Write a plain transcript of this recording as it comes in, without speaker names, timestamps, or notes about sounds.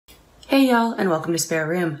Hey y'all, and welcome to Spare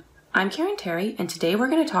Room. I'm Karen Terry, and today we're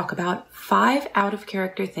going to talk about 5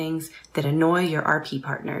 out-of-character things that annoy your RP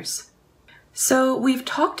partners. So we've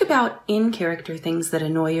talked about in-character things that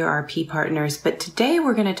annoy your RP partners, but today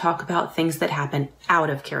we're going to talk about things that happen out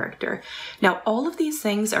of character. Now, all of these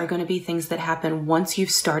things are going to be things that happen once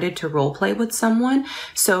you've started to roleplay with someone.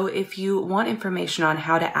 So if you want information on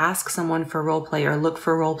how to ask someone for roleplay or look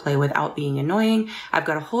for roleplay without being annoying, I've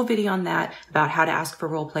got a whole video on that about how to ask for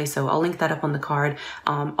roleplay, so I'll link that up on the card.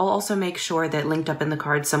 I'll also make sure that linked up in the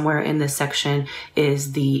card somewhere in this section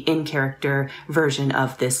is the in-character version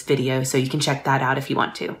of this video, so you can check that out if you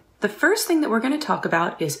want to. The first thing that we're going to talk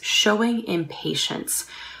about is showing impatience.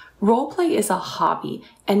 Roleplay is a hobby,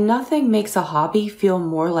 and nothing makes a hobby feel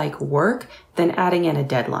more like work than adding in a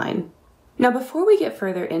deadline. Now, before we get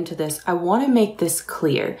further into this, I want to make this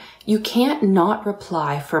clear. You can't not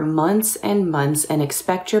reply for months and months and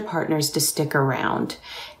expect your partners to stick around.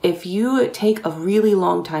 If you take a really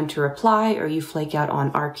long time to reply or you flake out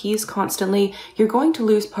on RPs constantly, you're going to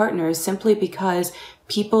lose partners simply because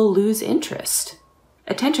people lose interest.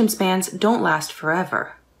 Attention spans don't last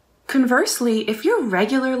forever. Conversely, if you're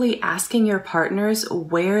regularly asking your partners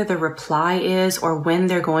where the reply is or when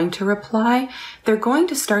they're going to reply, they're going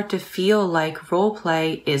to start to feel like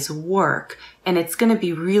roleplay is work, and it's going to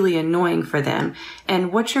be really annoying for them.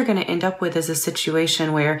 And what you're going to end up with is a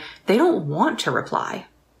situation where they don't want to reply.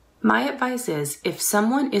 My advice is, if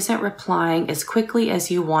someone isn't replying as quickly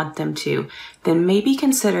as you want them to, then maybe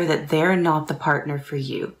consider that they're not the partner for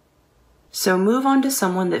you. So move on to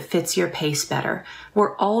someone that fits your pace better.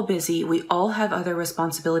 We're all busy. We all have other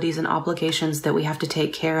responsibilities and obligations that we have to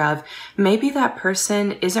take care of. Maybe that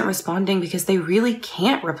person isn't responding because they really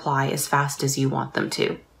can't reply as fast as you want them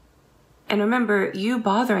to. And remember, you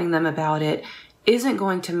bothering them about it isn't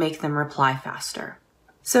going to make them reply faster.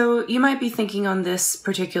 So you might be thinking on this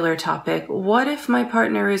particular topic, what if my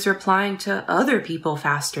partner is replying to other people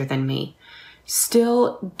faster than me?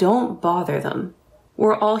 Still, don't bother them.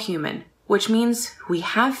 We're all human, which means we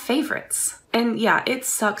have favorites. And yeah, it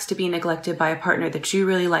sucks to be neglected by a partner that you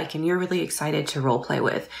really like and you're really excited to roleplay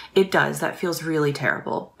with. It does, that feels really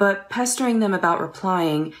terrible. But pestering them about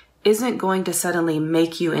replying isn't going to suddenly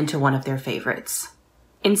make you into one of their favorites.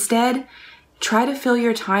 Instead, try to fill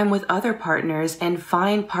your time with other partners and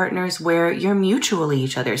find partners where you're mutually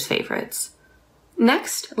each other's favorites.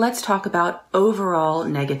 Next, let's talk about overall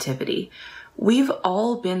negativity. We've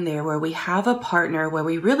all been there where we have a partner where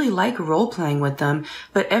we really like role-playing with them,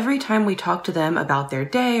 but every time we talk to them about their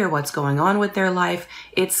day or what's going on with their life,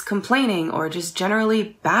 it's complaining or just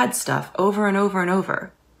generally bad stuff over and over and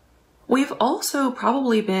over. We've also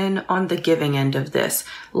probably been on the giving end of this.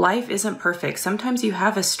 Life isn't perfect. Sometimes you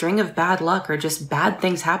have a string of bad luck or just bad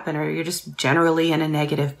things happen or you're just generally in a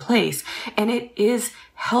negative place. And it is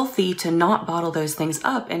healthy to not bottle those things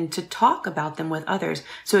up and to talk about them with others.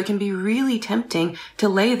 So it can be really tempting to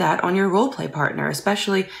lay that on your roleplay partner,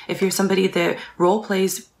 especially if you're somebody that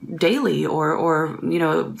roleplays daily or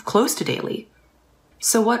close to daily.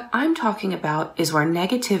 So what I'm talking about is where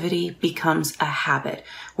negativity becomes a habit,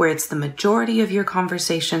 where it's the majority of your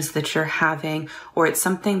conversations that you're having, or it's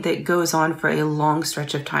something that goes on for a long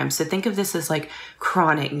stretch of time. So think of this as like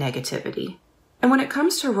chronic negativity. And when it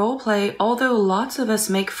comes to roleplay, although lots of us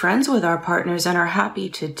make friends with our partners and are happy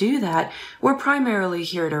to do that, we're primarily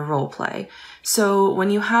here to roleplay. So when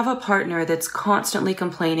you have a partner that's constantly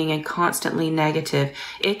complaining and constantly negative,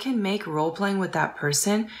 it can make roleplaying with that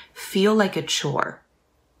person feel like a chore.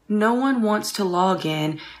 No one wants to log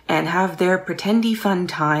in and have their pretendy fun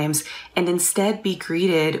times and instead be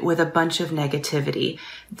greeted with a bunch of negativity.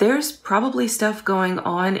 There's probably stuff going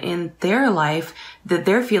on in their life that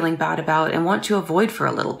they're feeling bad about and want to avoid for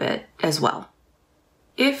a little bit as well.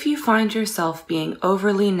 If you find yourself being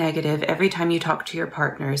overly negative every time you talk to your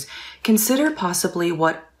partners, consider possibly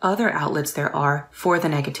what other outlets there are for the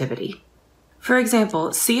negativity. For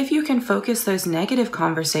example, see if you can focus those negative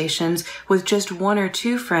conversations with just 1 or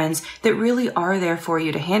 2 friends that really are there for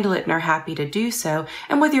you to handle it and are happy to do so,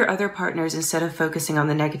 and with your other partners, instead of focusing on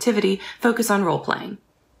the negativity, focus on role-playing.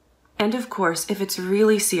 And of course, if it's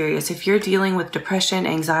really serious, if you're dealing with depression,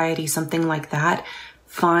 anxiety, something like that,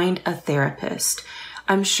 find a therapist.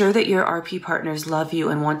 I'm sure that your RP partners love you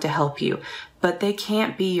and want to help you, but they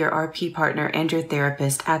can't be your RP partner and your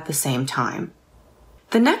therapist at the same time.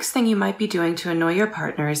 The next thing you might be doing to annoy your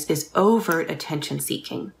partners is overt attention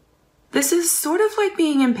seeking. This is sort of like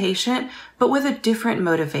being impatient, but with a different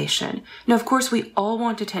motivation. Now, of course, we all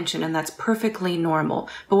want attention, and that's perfectly normal.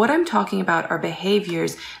 But what I'm talking about are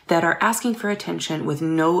behaviors that are asking for attention with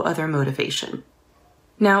no other motivation.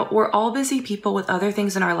 Now, we're all busy people with other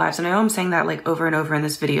things in our lives, and I know I'm saying that like over and over in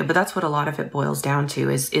this video, but that's what a lot of it boils down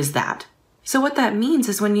to is that. So what that means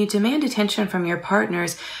is when you demand attention from your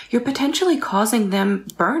partners, you're potentially causing them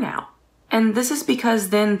burnout. And this is because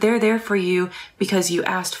then they're there for you because you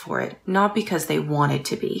asked for it, not because they wanted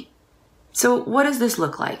to be. So what does this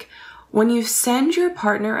look like? When you send your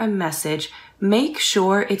partner a message, make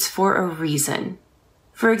sure it's for a reason.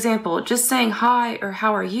 For example, just saying hi or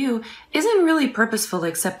how are you isn't really purposeful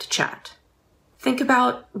except to chat. Think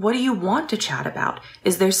about, what do you want to chat about?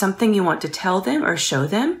 Is there something you want to tell them or show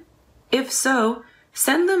them? If so,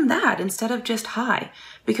 send them that instead of just hi,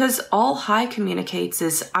 because all hi communicates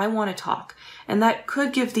is I want to talk, and that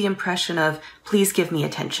could give the impression of please give me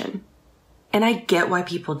attention. And I get why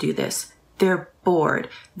people do this. They're bored,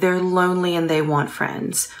 they're lonely, and they want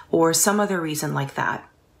friends, or some other reason like that.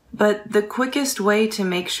 But the quickest way to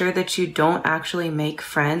make sure that you don't actually make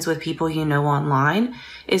friends with people you know online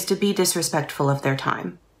is to be disrespectful of their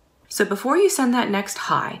time. So before you send that next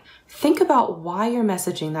hi, think about why you're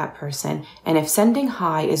messaging that person and if sending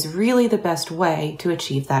hi is really the best way to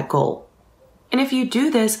achieve that goal. And if you do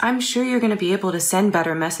this, I'm sure you're going to be able to send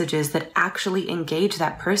better messages that actually engage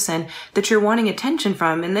that person that you're wanting attention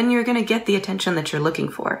from, and then you're going to get the attention that you're looking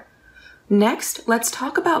for. Next, let's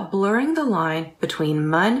talk about blurring the line between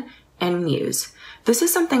mun and muse. This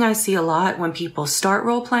is something I see a lot when people start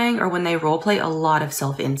role-playing or when they role-play a lot of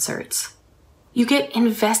self-inserts. You get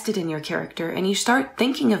invested in your character and you start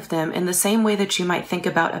thinking of them in the same way that you might think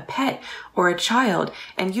about a pet or a child,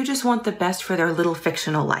 and you just want the best for their little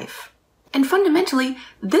fictional life. And fundamentally,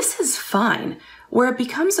 this is fine. Where it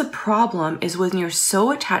becomes a problem is when you're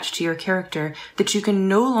so attached to your character that you can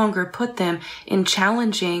no longer put them in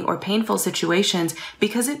challenging or painful situations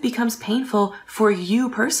because it becomes painful for you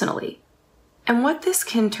personally. And what this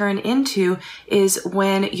can turn into is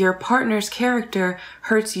when your partner's character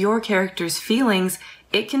hurts your character's feelings,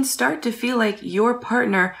 it can start to feel like your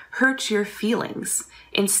partner hurts your feelings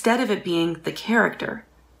instead of it being the character.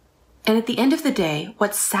 And at the end of the day,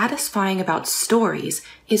 what's satisfying about stories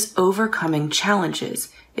is overcoming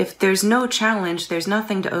challenges. If there's no challenge, there's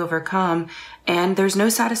nothing to overcome, and there's no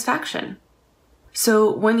satisfaction.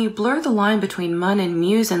 So when you blur the line between mun and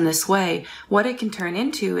muse in this way, what it can turn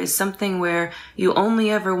into is something where you only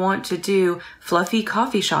ever want to do fluffy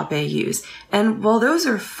coffee shop AUs. And while those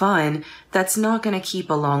are fun, that's not going to keep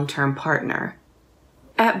a long-term partner.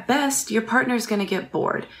 At best, your partner's going to get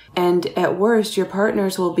bored, and at worst, your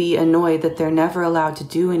partners will be annoyed that they're never allowed to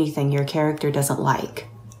do anything your character doesn't like.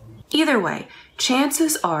 Either way,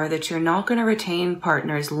 chances are that you're not going to retain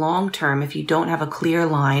partners long-term if you don't have a clear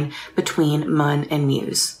line between mun and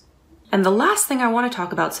muse. And the last thing I want to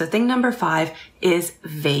talk about, so thing number 5, is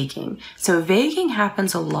vaguing. So vaguing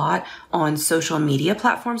happens a lot on social media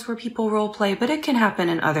platforms where people roleplay, but it can happen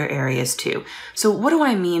in other areas too. So what do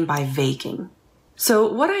I mean by vaguing? So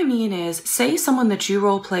what I mean is, say someone that you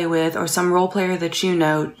role play with or some role player that you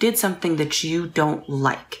know did something that you don't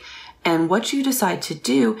like. And what you decide to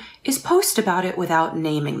do is post about it without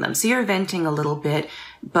naming them. So you're venting a little bit,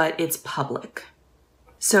 but it's public.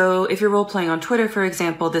 So if you're role playing on Twitter, for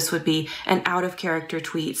example, this would be an out of character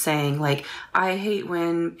tweet saying like, I hate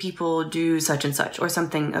when people do such and such, or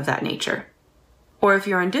something of that nature. Or if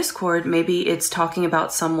you're on Discord, maybe it's talking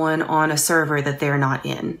about someone on a server that they're not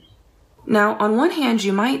in. Now, on one hand,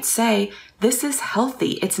 you might say, this is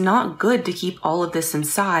healthy. It's not good to keep all of this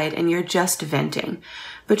inside and you're just venting.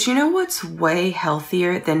 But you know what's way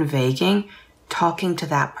healthier than vaguing? Talking to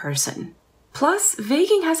that person. Plus,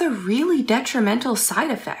 vaguing has a really detrimental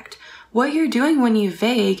side effect. What you're doing when you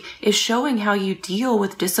vague is showing how you deal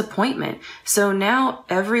with disappointment. So now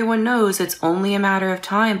everyone knows it's only a matter of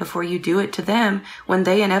time before you do it to them when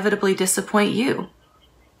they inevitably disappoint you.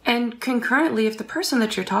 And concurrently, if the person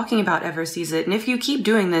that you're talking about ever sees it, and if you keep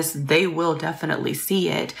doing this, they will definitely see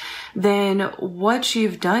it, then what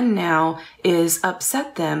you've done now is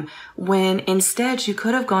upset them when instead you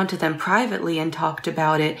could have gone to them privately and talked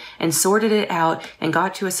about it and sorted it out and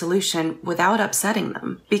got to a solution without upsetting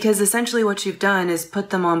them. Because essentially what you've done is put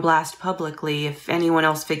them on blast publicly if anyone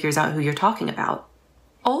else figures out who you're talking about.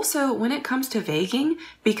 Also, when it comes to vaguing,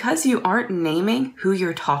 because you aren't naming who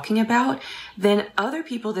you're talking about, then other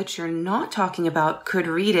people that you're not talking about could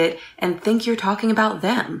read it and think you're talking about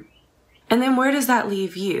them. And then where does that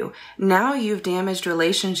leave you? Now you've damaged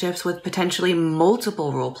relationships with potentially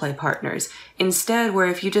multiple roleplay partners. Instead, where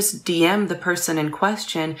if you just DM the person in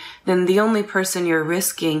question, then the only person you're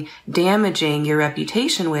risking damaging your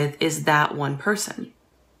reputation with is that one person.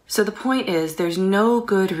 So the point is, there's no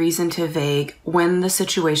good reason to vague when the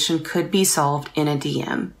situation could be solved in a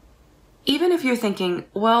DM. Even if you're thinking,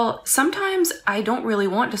 well, sometimes I don't really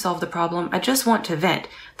want to solve the problem, I just want to vent.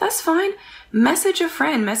 That's fine. Message a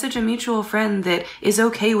friend, message a mutual friend that is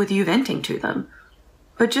okay with you venting to them.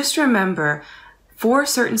 But just remember, for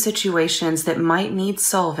certain situations that might need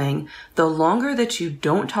solving, the longer that you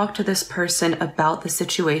don't talk to this person about the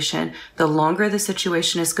situation, the longer the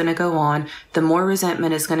situation is going to go on, the more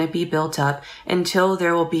resentment is going to be built up until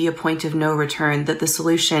there will be a point of no return that the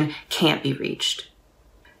solution can't be reached.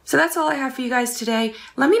 So that's all I have for you guys today.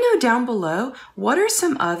 Let me know down below, what are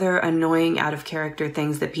some other annoying out of character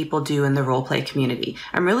things that people do in the roleplay community?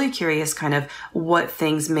 I'm really curious kind of what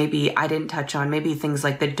things maybe I didn't touch on, maybe things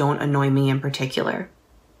like that don't annoy me in particular.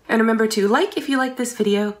 And remember to like if you like this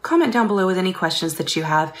video, comment down below with any questions that you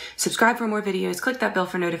have, subscribe for more videos, click that bell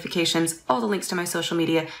for notifications, all the links to my social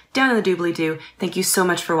media down in the doobly-doo. Thank you so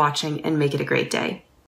much for watching and make it a great day.